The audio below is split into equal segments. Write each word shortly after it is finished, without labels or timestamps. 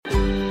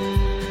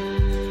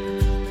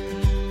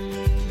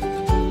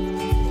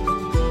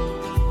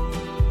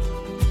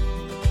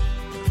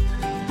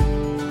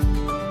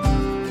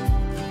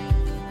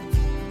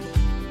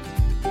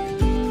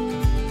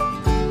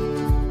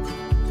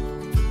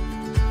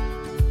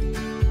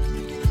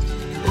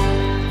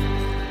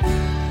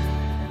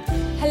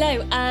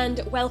Hello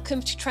and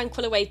welcome to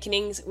Tranquil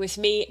Awakenings with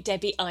me,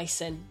 Debbie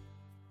Ison.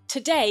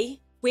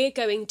 Today we're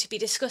going to be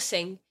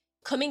discussing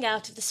coming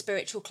out of the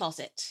spiritual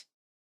closet.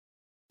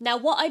 Now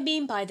what I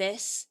mean by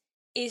this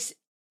is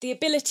the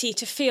ability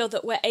to feel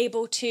that we're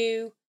able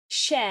to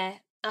share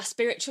our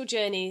spiritual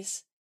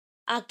journeys,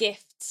 our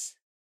gifts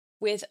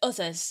with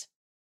others,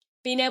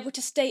 being able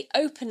to state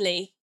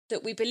openly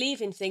that we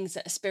believe in things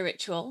that are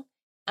spiritual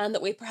and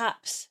that we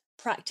perhaps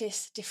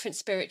practice different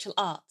spiritual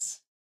arts.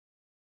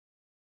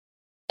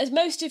 As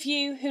most of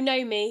you who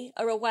know me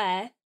are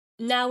aware,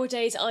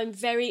 nowadays I'm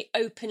very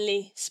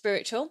openly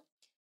spiritual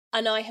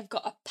and I have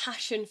got a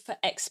passion for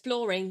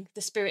exploring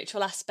the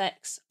spiritual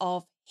aspects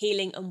of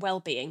healing and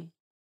well-being,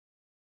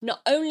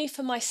 not only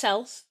for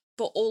myself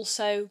but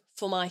also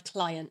for my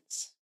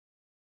clients.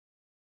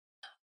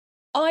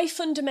 I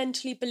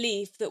fundamentally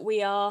believe that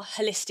we are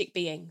holistic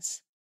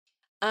beings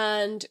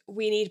and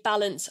we need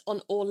balance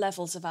on all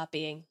levels of our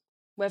being,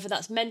 whether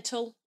that's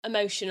mental,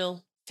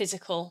 emotional,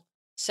 physical,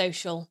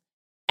 social,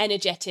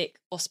 energetic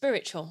or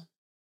spiritual.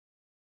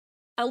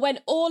 And when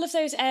all of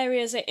those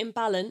areas are in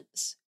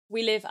balance,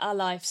 we live our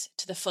lives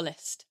to the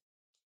fullest.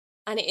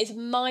 And it is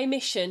my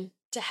mission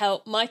to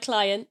help my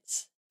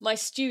clients, my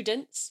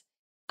students,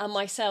 and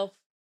myself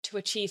to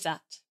achieve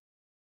that.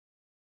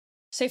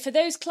 So for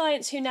those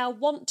clients who now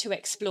want to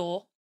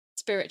explore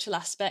spiritual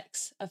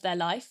aspects of their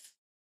life,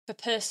 for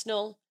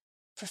personal,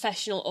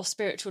 professional or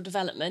spiritual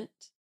development,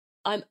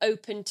 I'm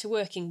open to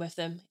working with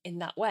them in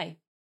that way.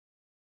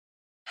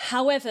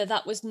 However,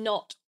 that was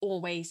not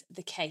always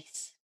the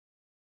case.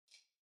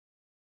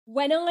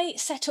 When I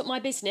set up my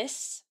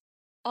business,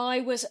 I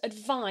was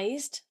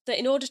advised that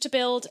in order to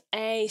build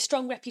a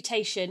strong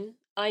reputation,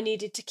 I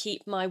needed to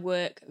keep my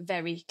work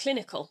very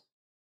clinical.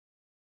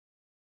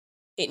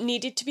 It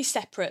needed to be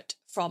separate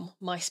from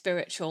my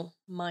spiritual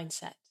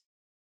mindset.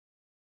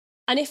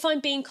 And if I'm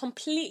being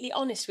completely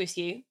honest with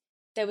you,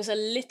 there was a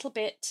little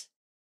bit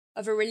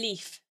of a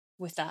relief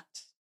with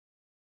that.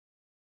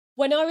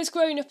 When I was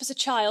growing up as a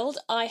child,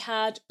 I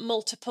had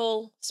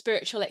multiple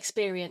spiritual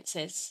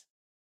experiences.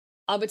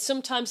 I would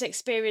sometimes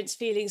experience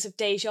feelings of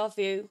déjà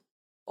vu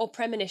or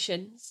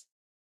premonitions,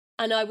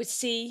 and I would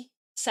see,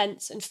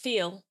 sense and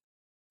feel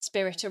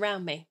spirit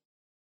around me.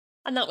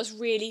 And that was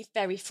really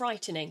very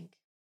frightening.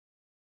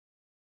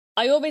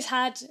 I always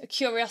had a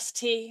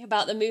curiosity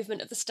about the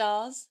movement of the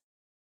stars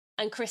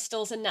and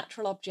crystals and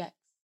natural objects.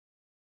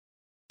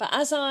 But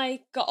as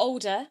I got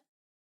older,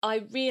 I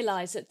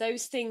realised that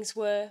those things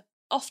were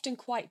often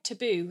quite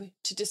taboo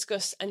to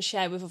discuss and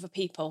share with other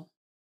people.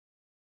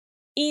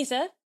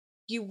 Either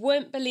you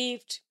weren't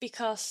believed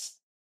because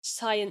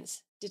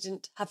science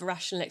didn't have a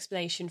rational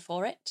explanation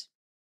for it,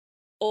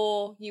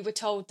 or you were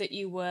told that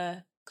you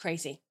were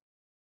crazy.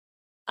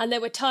 And there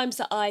were times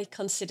that I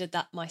considered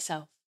that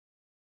myself.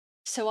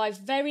 So I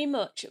very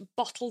much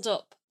bottled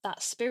up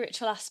that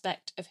spiritual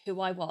aspect of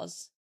who I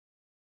was,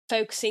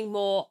 focusing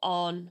more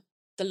on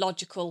the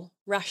logical,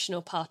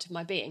 rational part of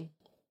my being.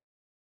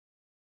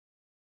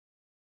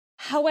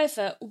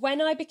 However, when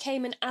I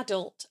became an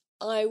adult,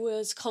 I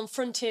was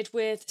confronted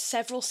with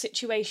several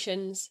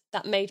situations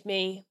that made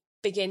me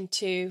begin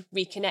to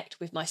reconnect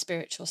with my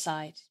spiritual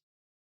side.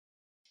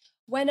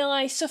 When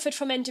I suffered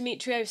from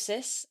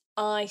endometriosis,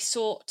 I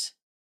sought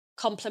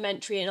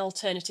complementary and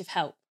alternative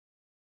help.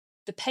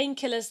 The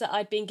painkillers that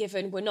I'd been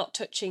given were not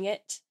touching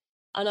it,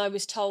 and I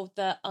was told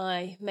that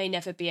I may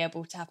never be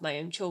able to have my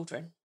own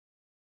children.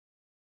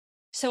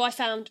 So I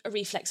found a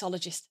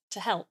reflexologist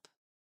to help.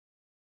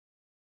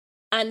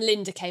 And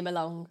Linda came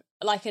along,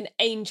 like an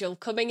angel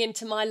coming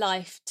into my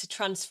life to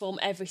transform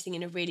everything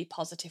in a really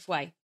positive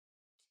way.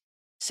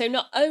 So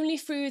not only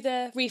through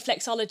the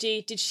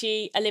reflexology did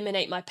she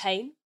eliminate my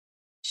pain,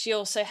 she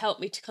also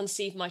helped me to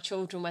conceive my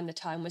children when the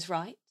time was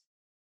right.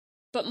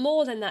 But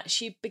more than that,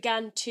 she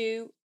began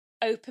to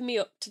open me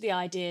up to the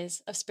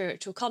ideas of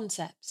spiritual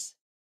concepts,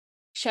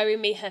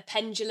 showing me her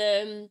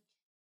pendulum,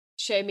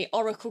 showing me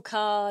oracle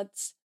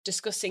cards,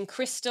 discussing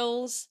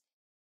crystals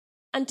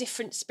and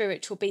different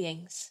spiritual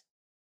beings.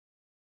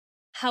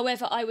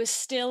 However, I was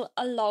still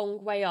a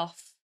long way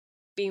off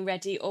being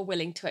ready or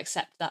willing to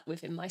accept that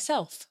within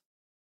myself.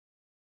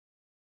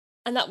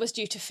 And that was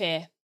due to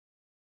fear.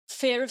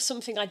 Fear of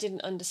something I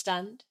didn't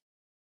understand.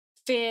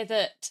 Fear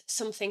that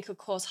something could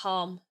cause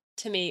harm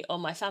to me or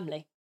my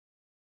family.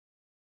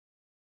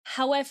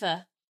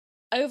 However,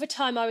 over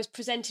time I was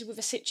presented with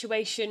a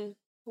situation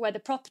where the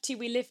property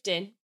we lived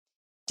in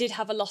did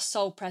have a lost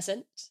soul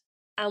present.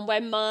 And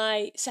when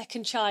my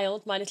second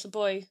child, my little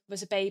boy,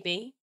 was a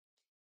baby,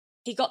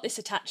 he got this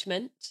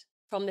attachment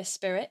from this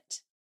spirit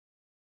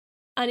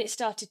and it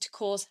started to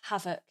cause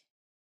havoc.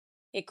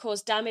 It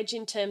caused damage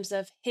in terms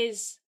of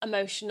his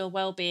emotional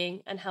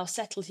well-being and how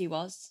settled he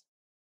was.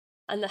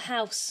 And the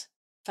house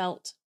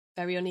felt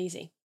very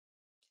uneasy.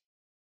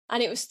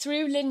 And it was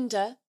through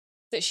Linda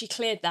that she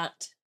cleared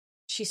that.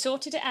 She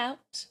sorted it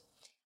out.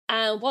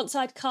 And once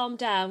I'd calmed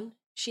down,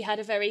 she had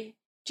a very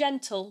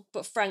gentle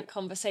but frank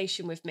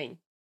conversation with me.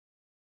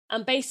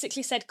 And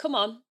basically said, come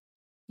on,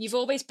 you've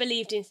always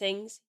believed in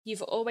things.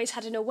 You've always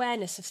had an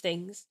awareness of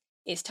things.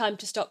 It's time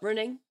to stop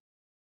running.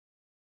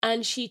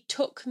 And she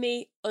took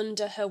me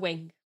under her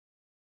wing.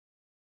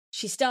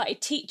 She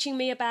started teaching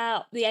me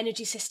about the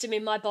energy system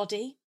in my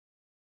body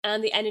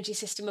and the energy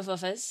system of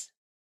others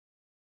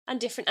and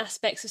different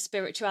aspects of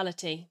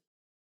spirituality.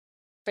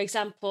 For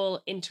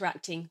example,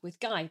 interacting with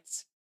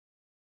guides.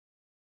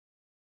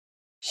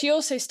 She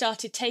also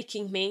started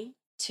taking me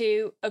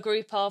to a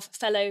group of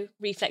fellow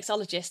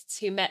reflexologists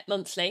who met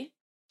monthly,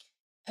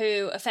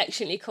 who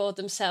affectionately called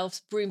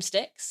themselves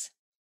broomsticks,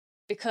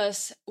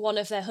 because one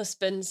of their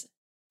husbands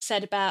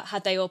said about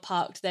had they all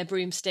parked their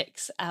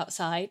broomsticks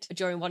outside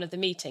during one of the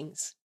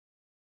meetings.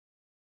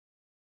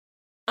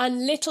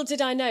 And little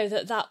did I know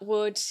that that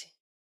would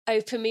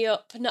open me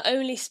up not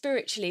only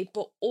spiritually,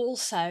 but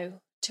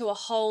also to a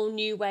whole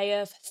new way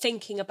of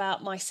thinking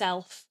about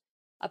myself,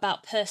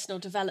 about personal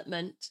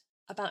development,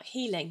 about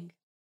healing.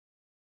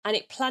 And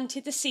it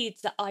planted the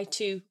seeds that I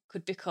too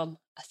could become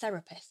a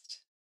therapist.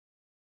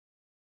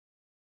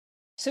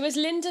 So as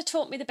Linda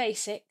taught me the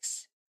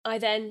basics, I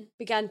then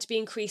began to be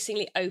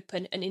increasingly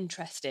open and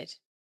interested.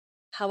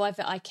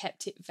 However, I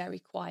kept it very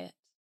quiet.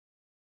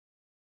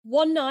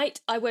 One night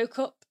I woke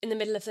up in the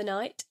middle of the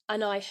night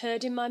and I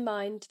heard in my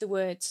mind the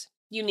words,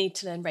 "You need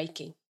to learn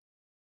Reiki."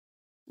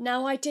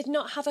 Now, I did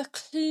not have a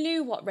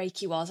clue what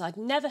Reiki was. I'd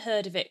never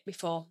heard of it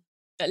before,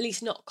 at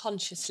least not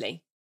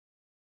consciously.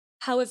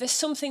 However,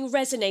 something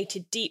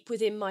resonated deep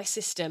within my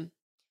system.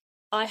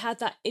 I had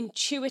that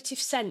intuitive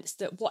sense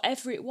that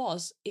whatever it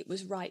was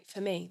right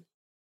for me.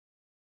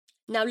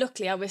 Now,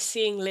 luckily, I was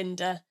seeing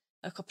Linda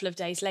a couple of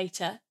days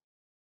later,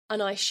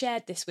 and I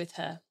shared this with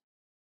her.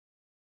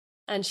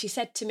 And she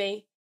said to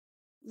me,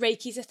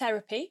 "Reiki's a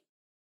therapy,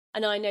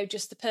 and I know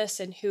just the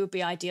person who would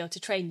be ideal to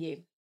train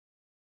you."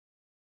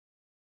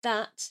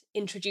 That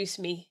introduced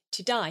me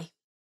to Di.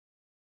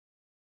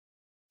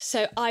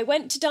 So I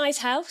went to Di's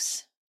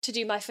house to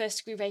do my first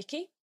degree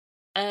Reiki,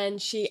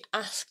 and she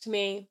asked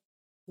me,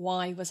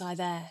 why was I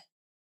there?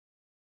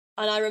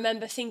 And I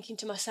remember thinking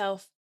to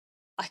myself,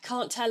 I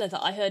can't tell her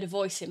that I heard a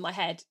voice in my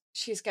head.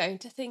 She's going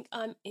to think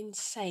I'm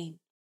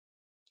insane.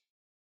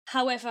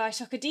 However, I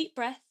took a deep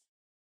breath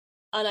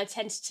and I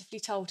tentatively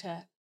told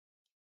her,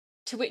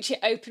 to which it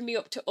opened me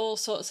up to all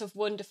sorts of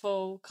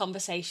wonderful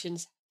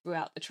conversations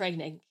throughout the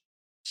training.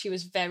 She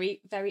was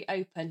very, very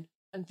open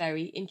and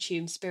very in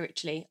tune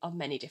spiritually on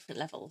many different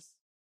levels.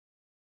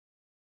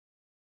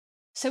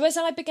 So as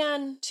I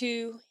began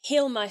to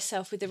heal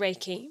myself with the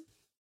Reiki,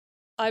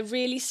 I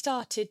really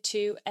started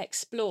to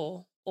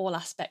explore all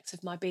aspects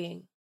of my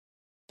being,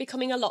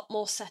 becoming a lot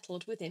more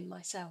settled within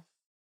myself.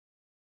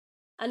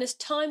 And as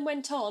time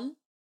went on,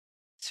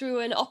 through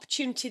an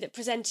opportunity that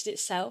presented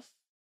itself,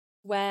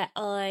 where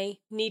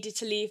I needed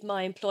to leave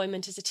my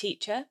employment as a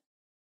teacher,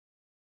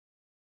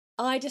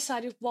 I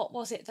decided what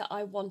was it that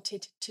I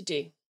wanted to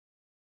do.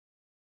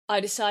 I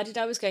decided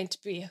I was going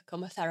to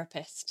become a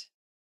therapist.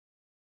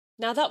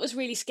 Now, that was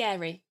really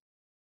scary.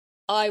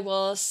 I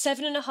was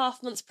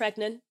 7.5 months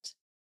pregnant,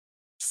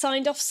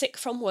 signed off sick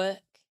from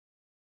work,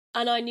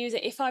 and I knew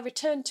that if I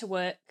returned to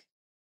work,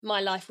 my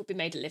life would be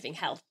made a living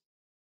hell.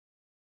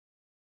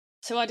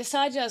 So I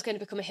decided I was going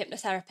to become a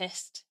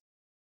hypnotherapist.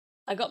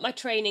 I got my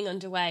training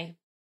underway,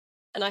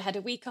 and I had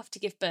a week off to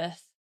give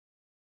birth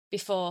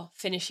before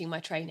finishing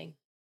my training.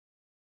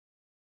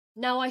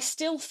 Now, I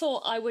still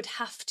thought I would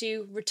have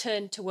to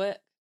return to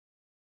work.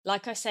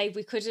 Like I say,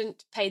 we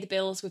couldn't pay the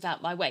bills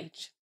without my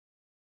wage.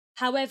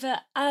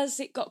 However, as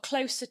it got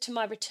closer to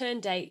my return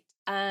date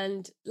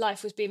and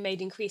life was being made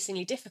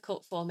increasingly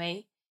difficult for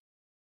me,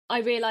 I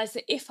realised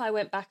that if I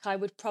went back, I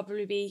would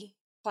probably be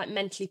quite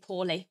mentally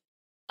poorly.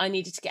 I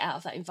needed to get out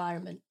of that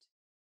environment.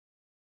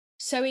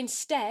 So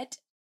instead,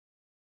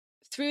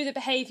 through the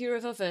behaviour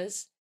of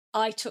others,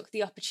 I took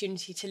the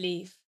opportunity to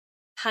leave,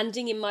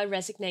 handing in my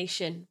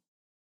resignation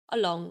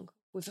along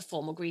with a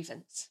formal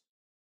grievance.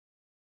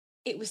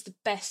 It was the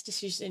best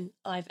decision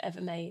I've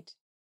ever made.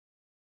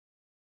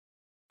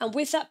 And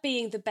with that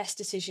being the best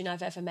decision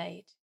I've ever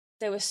made,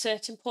 there were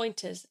certain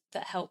pointers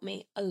that helped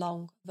me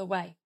along the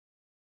way.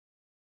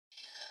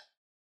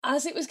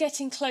 As it was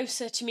getting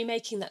closer to me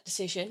making that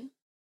decision,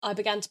 I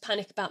began to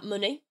panic about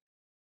money.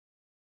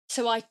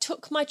 So I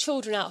took my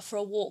children out for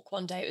a walk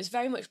one day. It was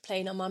very much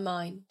playing on my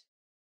mind.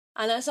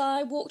 And as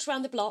I walked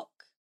around the block,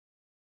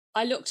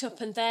 I looked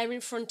up and there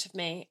in front of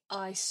me,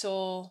 I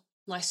saw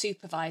my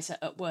supervisor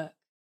at work.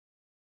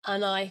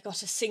 And I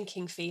got a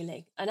sinking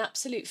feeling, an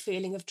absolute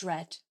feeling of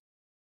dread.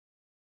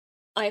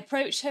 I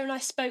approached her and I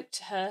spoke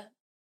to her,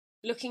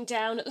 looking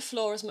down at the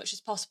floor as much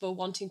as possible,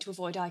 wanting to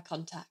avoid eye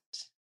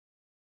contact.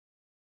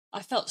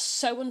 I felt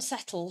so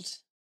unsettled,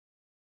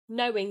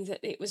 knowing that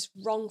it was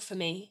wrong for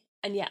me,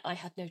 and yet I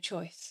had no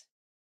choice.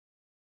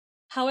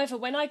 However,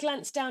 when I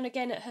glanced down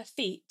again at her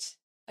feet,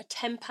 a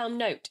 £10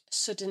 note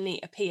suddenly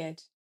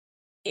appeared.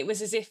 It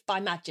was as if by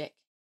magic.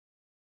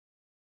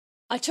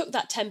 I took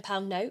that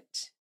 £10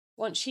 note,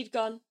 once she'd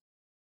gone,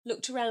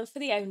 looked around for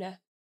the owner,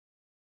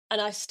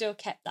 and I've still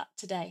kept that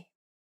today.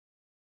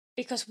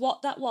 Because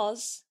what that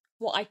was,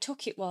 what I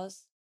took it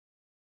was,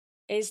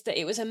 is that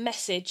it was a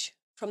message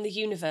from the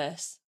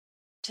universe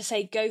to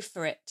say, go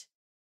for it,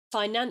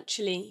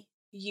 financially,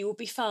 you will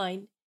be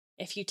fine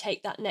if you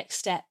take that next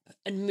step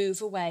and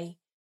move away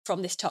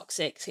from this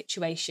toxic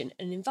situation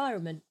and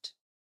environment.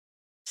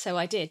 So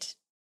I did.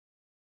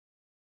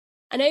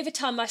 And over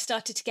time, I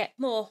started to get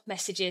more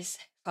messages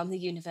from the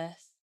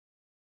universe.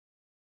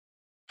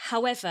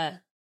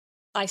 However,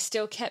 I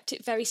still kept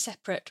it very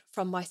separate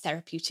from my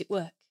therapeutic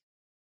work.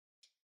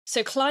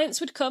 So clients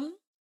would come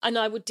and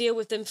I would deal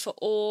with them for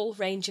all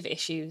range of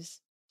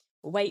issues: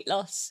 weight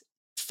loss,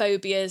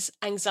 phobias,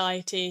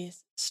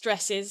 anxieties,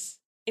 stresses,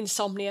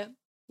 insomnia,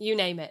 you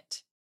name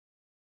it.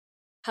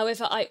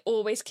 However, I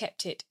always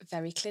kept it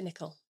very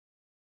clinical.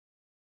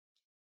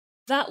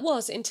 That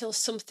was until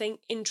something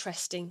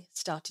interesting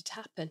started to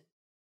happen.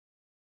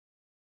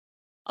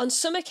 On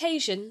some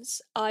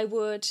occasions, I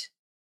would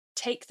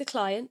take the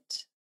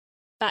client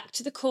back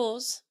to the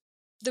cause,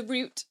 the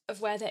root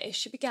of where their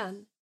issue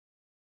began,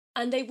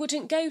 and they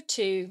wouldn't go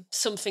to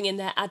something in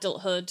their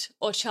adulthood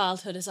or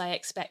childhood as I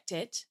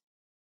expected,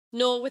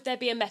 nor would there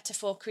be a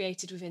metaphor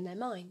created within their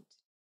mind.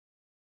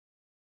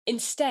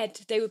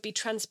 Instead, they would be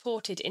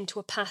transported into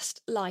a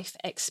past life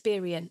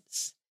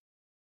experience,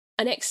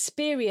 an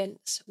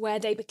experience where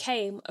they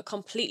became a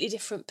completely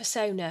different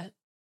persona,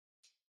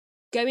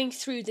 going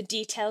through the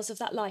details of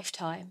that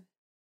lifetime,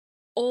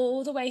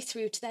 all the way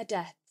through to their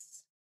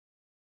deaths.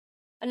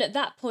 And at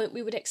that point,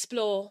 we would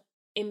explore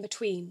in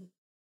between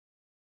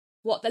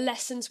what the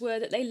lessons were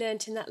that they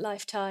learnt in that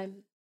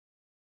lifetime,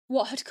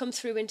 what had come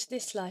through into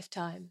this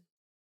lifetime,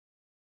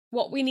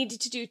 what we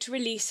needed to do to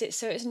release it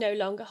so it's no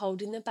longer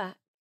holding them back,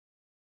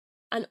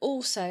 and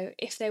also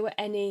if there were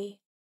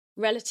any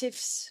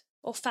relatives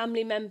or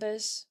family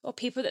members or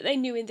people that they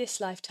knew in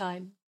this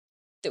lifetime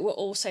that were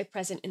also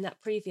present in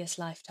that previous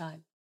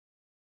lifetime.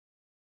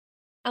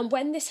 And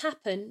when this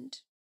happened,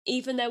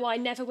 even though I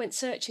never went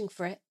searching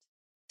for it,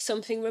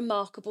 something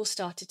remarkable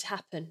started to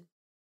happen.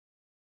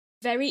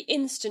 Very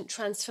instant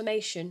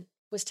transformation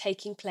was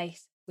taking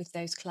place with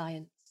those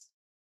clients.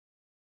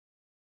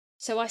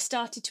 So I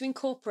started to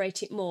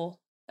incorporate it more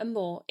and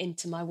more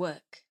into my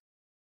work.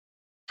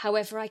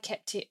 However, I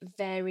kept it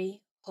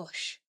very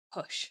hush.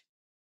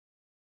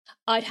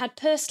 I'd had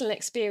personal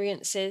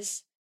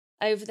experiences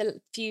over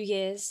the few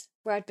years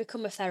where I'd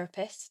become a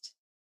therapist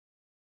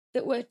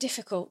that were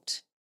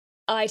difficult.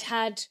 I'd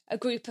had a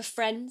group of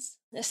friends,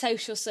 a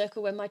social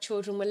circle when my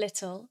children were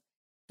little,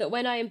 that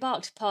when I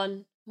embarked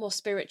upon more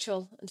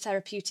spiritual and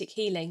therapeutic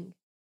healing,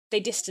 they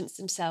distanced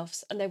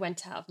themselves and they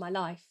went out of my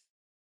life.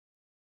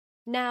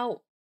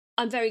 Now,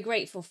 I'm very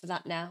grateful for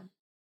that now.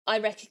 I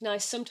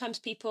recognise sometimes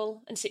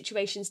people and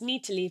situations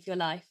need to leave your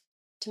life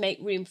to make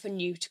room for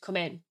new to come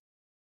in.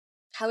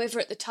 However,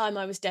 at the time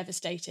I was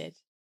devastated.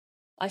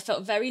 I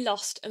felt very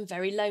lost and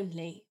very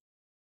lonely.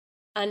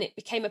 And it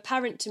became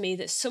apparent to me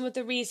that some of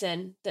the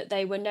reason that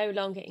they were no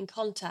longer in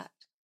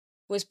contact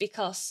was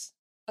because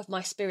of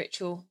my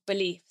spiritual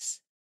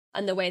beliefs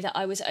and the way that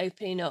I was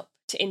opening up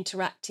to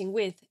interacting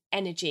with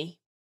energy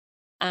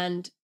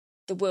and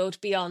the world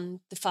beyond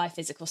the 5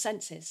 physical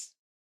senses.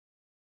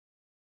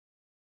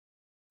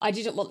 I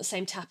didn't want the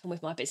same to happen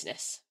with my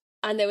business,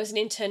 and there was an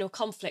internal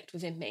conflict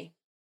within me.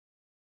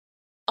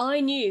 I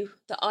knew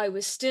that I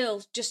was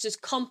still just as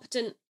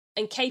competent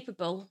and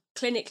capable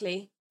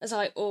clinically as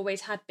I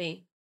always had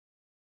been.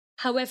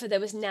 However, there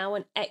was now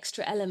an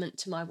extra element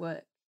to my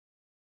work,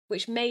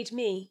 which made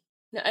me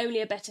not only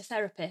a better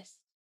therapist,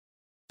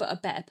 but a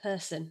better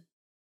person.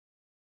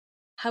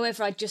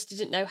 However, I just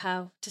didn't know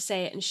how to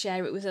say it and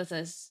share it with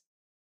others,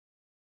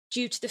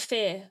 due to the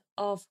fear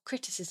of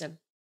criticism.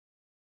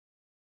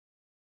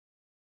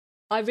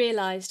 I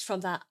realised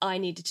from that I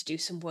needed to do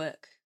some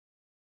work.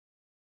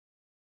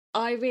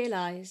 I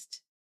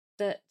realised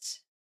that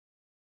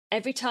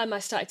every time I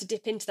started to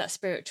dip into that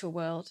spiritual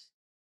world,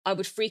 I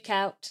would freak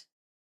out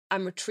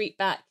and retreat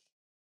back,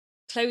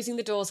 closing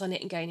the doors on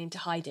it and going into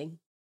hiding.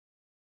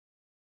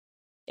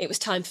 It was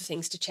time for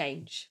things to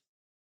change.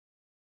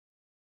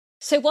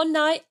 So one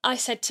night I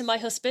said to my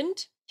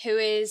husband, who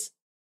is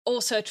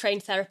also a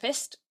trained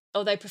therapist,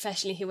 although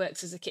professionally he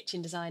works as a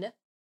kitchen designer,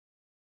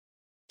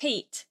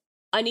 Pete,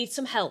 I need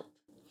some help.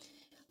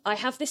 I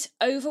have this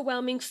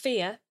overwhelming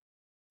fear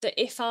that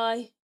if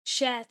I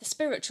share the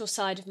spiritual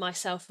side of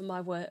myself and my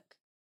work,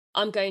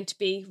 I'm going to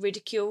be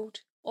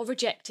ridiculed or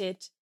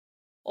rejected,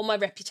 or my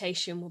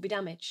reputation will be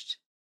damaged.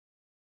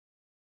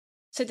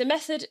 So the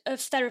method of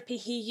therapy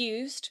he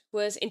used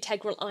was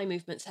integral eye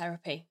movement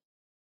therapy.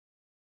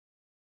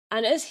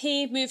 And as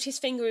he moved his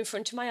finger in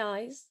front of my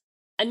eyes,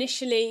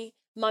 initially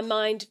my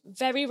mind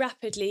very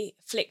rapidly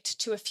flicked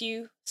to a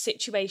few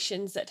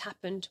situations that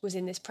happened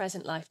within this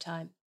present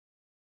lifetime.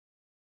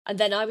 And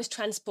then I was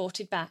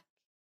transported back,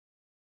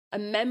 a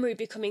memory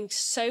becoming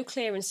so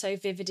clear and so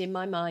vivid in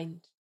my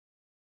mind.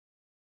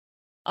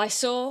 I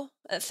saw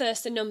at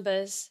first the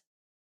numbers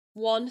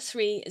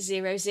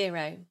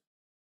 1300,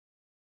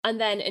 and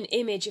then an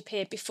image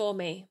appeared before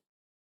me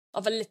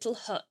of a little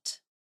hut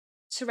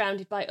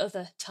surrounded by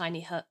other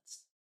tiny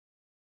huts.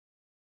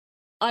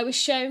 I was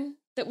shown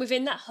that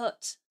within that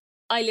hut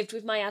I lived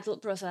with my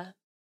adult brother.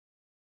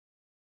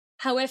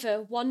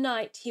 However, one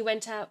night he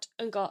went out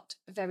and got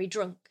very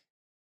drunk.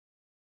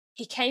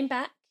 He came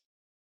back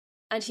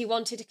and he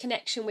wanted a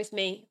connection with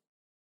me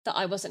that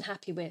I wasn't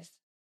happy with.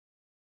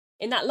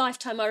 In that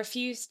lifetime, I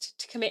refused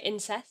to commit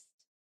incest,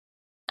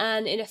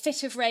 and in a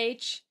fit of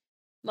rage,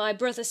 my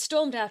brother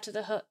stormed out of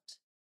the hut.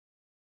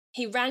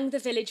 He rang the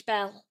village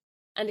bell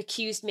and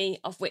accused me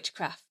of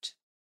witchcraft.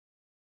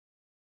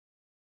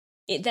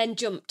 It then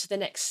jumped to the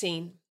next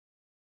scene.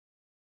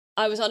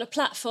 I was on a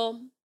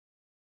platform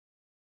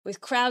with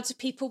crowds of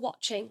people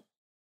watching,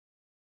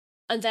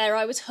 and there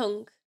I was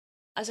hung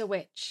as a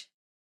witch,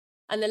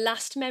 and the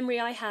last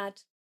memory I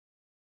had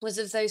was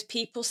of those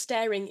people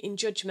staring in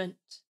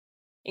judgment,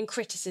 in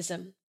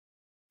criticism,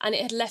 and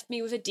it had left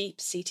me with a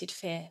deep-seated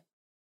fear.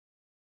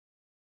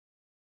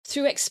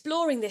 Through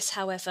exploring this,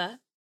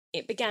 however,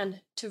 it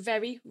began to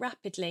very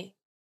rapidly,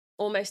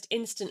 almost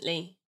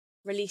instantly,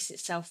 release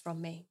itself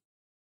from me.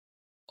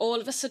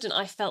 All of a sudden,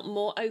 I felt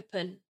more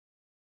open,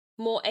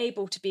 more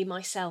able to be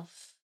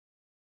myself,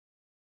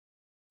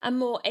 and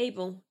more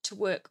able to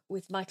work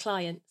with my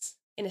clients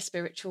in a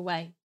spiritual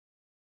way.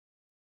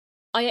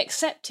 I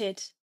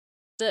accepted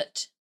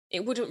that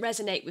it wouldn't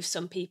resonate with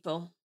some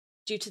people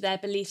due to their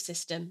belief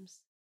systems.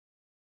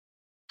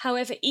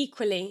 However,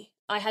 equally,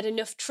 I had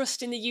enough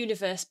trust in the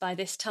universe by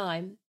this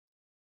time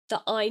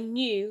that I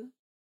knew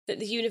that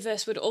the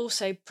universe would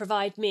also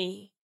provide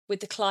me with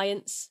the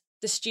clients,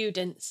 the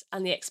students,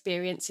 and the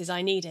experiences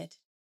I needed.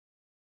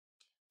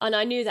 And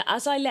I knew that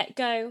as I let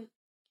go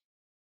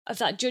of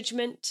that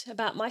judgment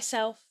about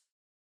myself,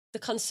 the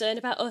concern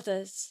about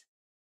others,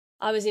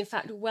 I was in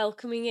fact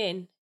welcoming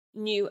in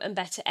new and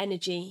better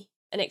energy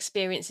and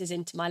experiences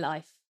into my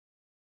life.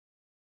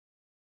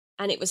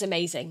 And it was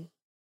amazing.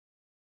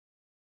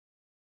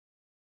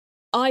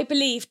 I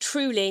believe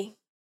truly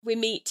we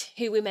meet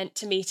who we're meant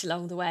to meet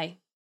along the way.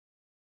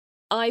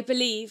 I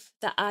believe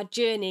that our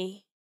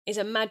journey is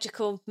a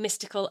magical,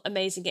 mystical,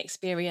 amazing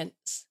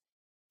experience.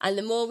 And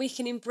the more we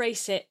can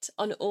embrace it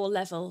on all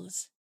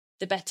levels,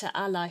 the better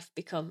our life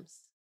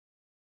becomes.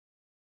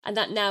 And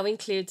that now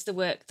includes the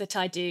work that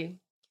I do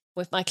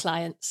with my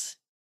clients.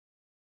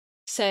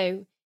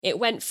 So it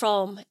went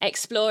from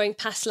exploring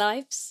past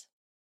lives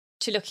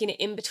to looking at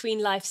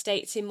in-between life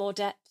states in more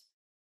depth,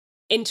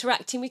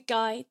 interacting with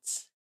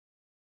guides,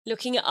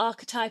 looking at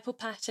archetypal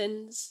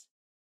patterns,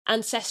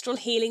 ancestral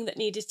healing that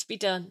needed to be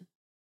done,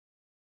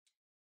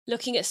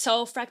 looking at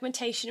soul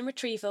fragmentation and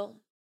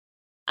retrieval,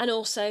 and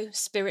also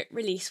spirit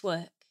release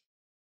work,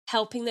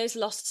 helping those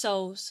lost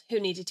souls who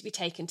needed to be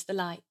taken to the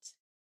light.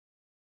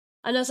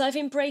 And as I've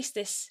embraced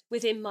this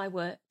within my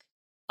work,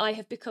 I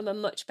have become a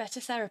much better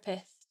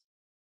therapist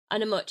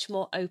and a much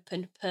more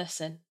open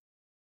person.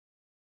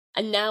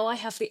 And now I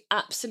have the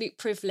absolute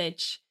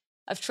privilege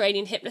of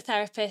training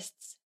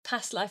hypnotherapists,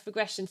 past life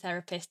regression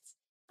therapists,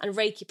 and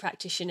Reiki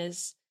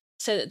practitioners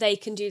so that they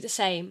can do the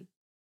same,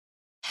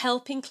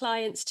 helping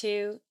clients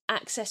to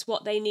access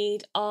what they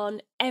need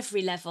on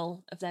every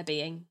level of their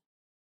being.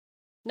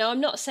 Now,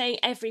 I'm not saying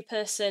every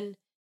person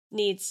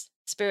needs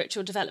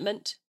spiritual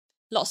development.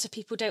 Lots of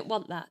people don't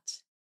want that.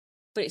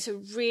 But it's a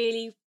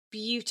really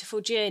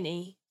beautiful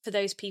journey for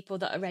those people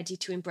that are ready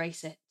to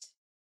embrace it.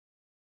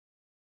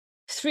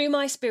 Through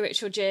my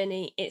spiritual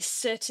journey, it's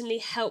certainly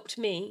helped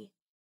me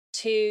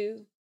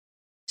to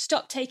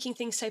stop taking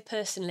things so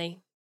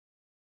personally.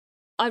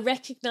 I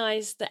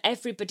recognise that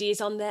everybody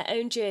is on their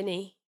own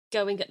journey,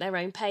 going at their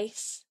own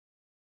pace,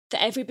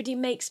 that everybody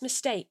makes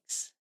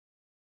mistakes.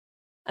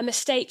 A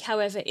mistake,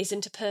 however,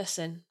 isn't a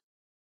person.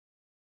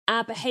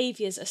 Our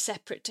behaviours are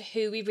separate to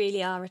who we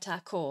really are at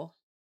our core.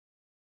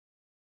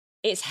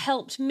 It's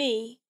helped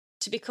me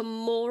to become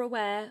more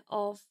aware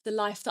of the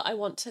life that I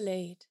want to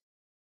lead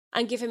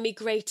and given me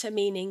greater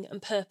meaning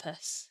and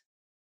purpose.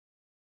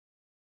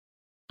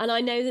 And I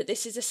know that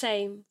this is the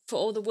same for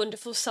all the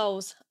wonderful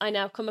souls I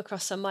now come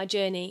across on my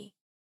journey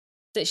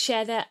that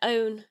share their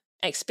own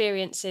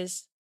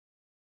experiences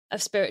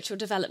of spiritual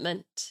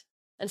development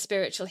and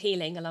spiritual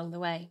healing along the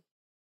way.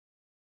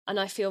 And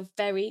I feel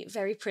very,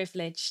 very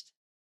privileged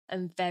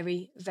and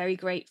very, very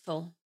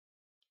grateful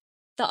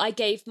that I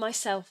gave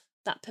myself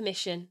that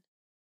permission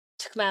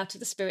to come out of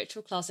the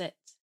spiritual closet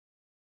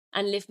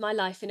and live my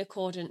life in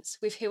accordance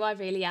with who I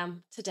really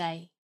am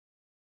today.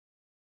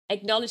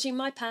 Acknowledging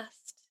my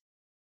past,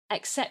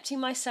 accepting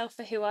myself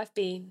for who I've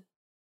been,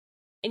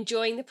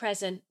 enjoying the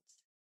present,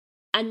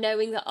 and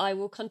knowing that I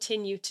will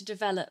continue to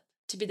develop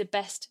to be the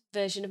best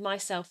version of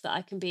myself that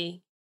I can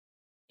be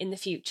in the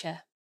future.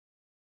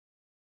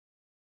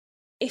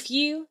 If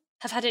you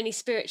have had any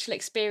spiritual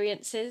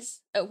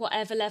experiences at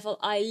whatever level,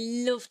 I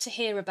love to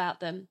hear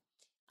about them.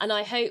 And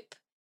I hope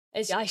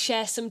as I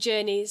share some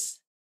journeys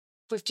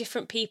with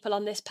different people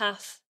on this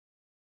path,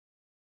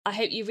 I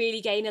hope you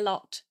really gain a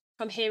lot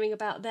from hearing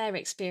about their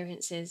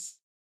experiences,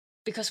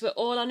 because we're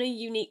all on a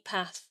unique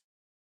path.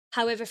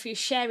 However, through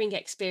sharing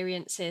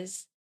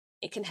experiences,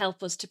 it can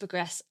help us to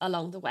progress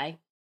along the way.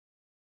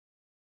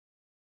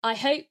 I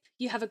hope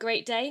you have a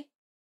great day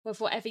with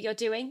whatever you're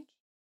doing,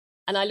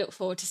 and I look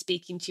forward to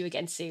speaking to you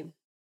again soon.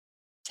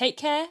 Take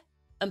care,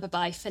 and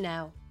bye-bye for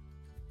now.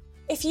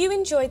 If you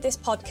enjoyed this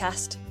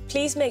podcast,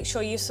 please make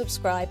sure you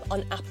subscribe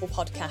on Apple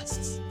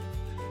Podcasts.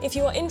 If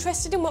you are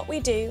interested in what we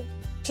do,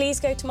 please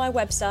go to my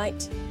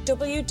website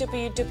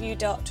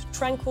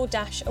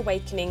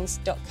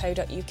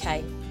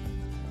www.tranquil-awakenings.co.uk.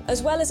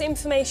 As well as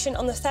information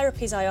on the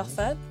therapies I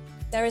offer,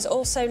 there is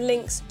also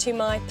links to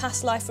my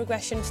past life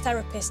regression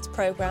therapist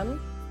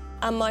programme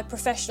and my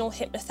professional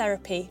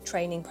hypnotherapy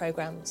training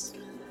programmes.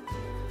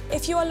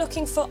 If you are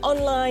looking for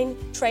online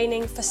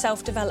training for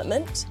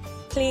self-development,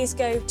 please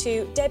go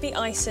to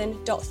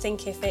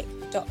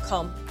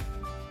debbieison.thinkific.com.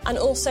 And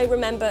also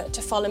remember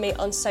to follow me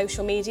on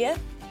social media.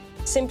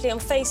 Simply on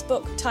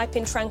Facebook, type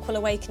in Tranquil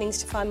Awakenings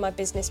to find my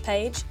business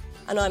page,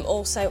 and I'm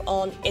also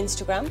on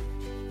Instagram.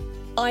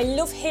 I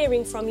love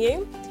hearing from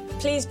you.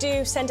 Please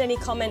do send any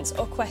comments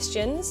or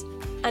questions.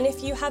 And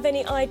if you have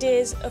any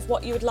ideas of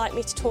what you would like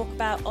me to talk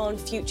about on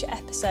future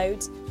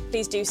episodes,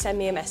 please do send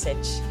me a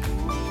message.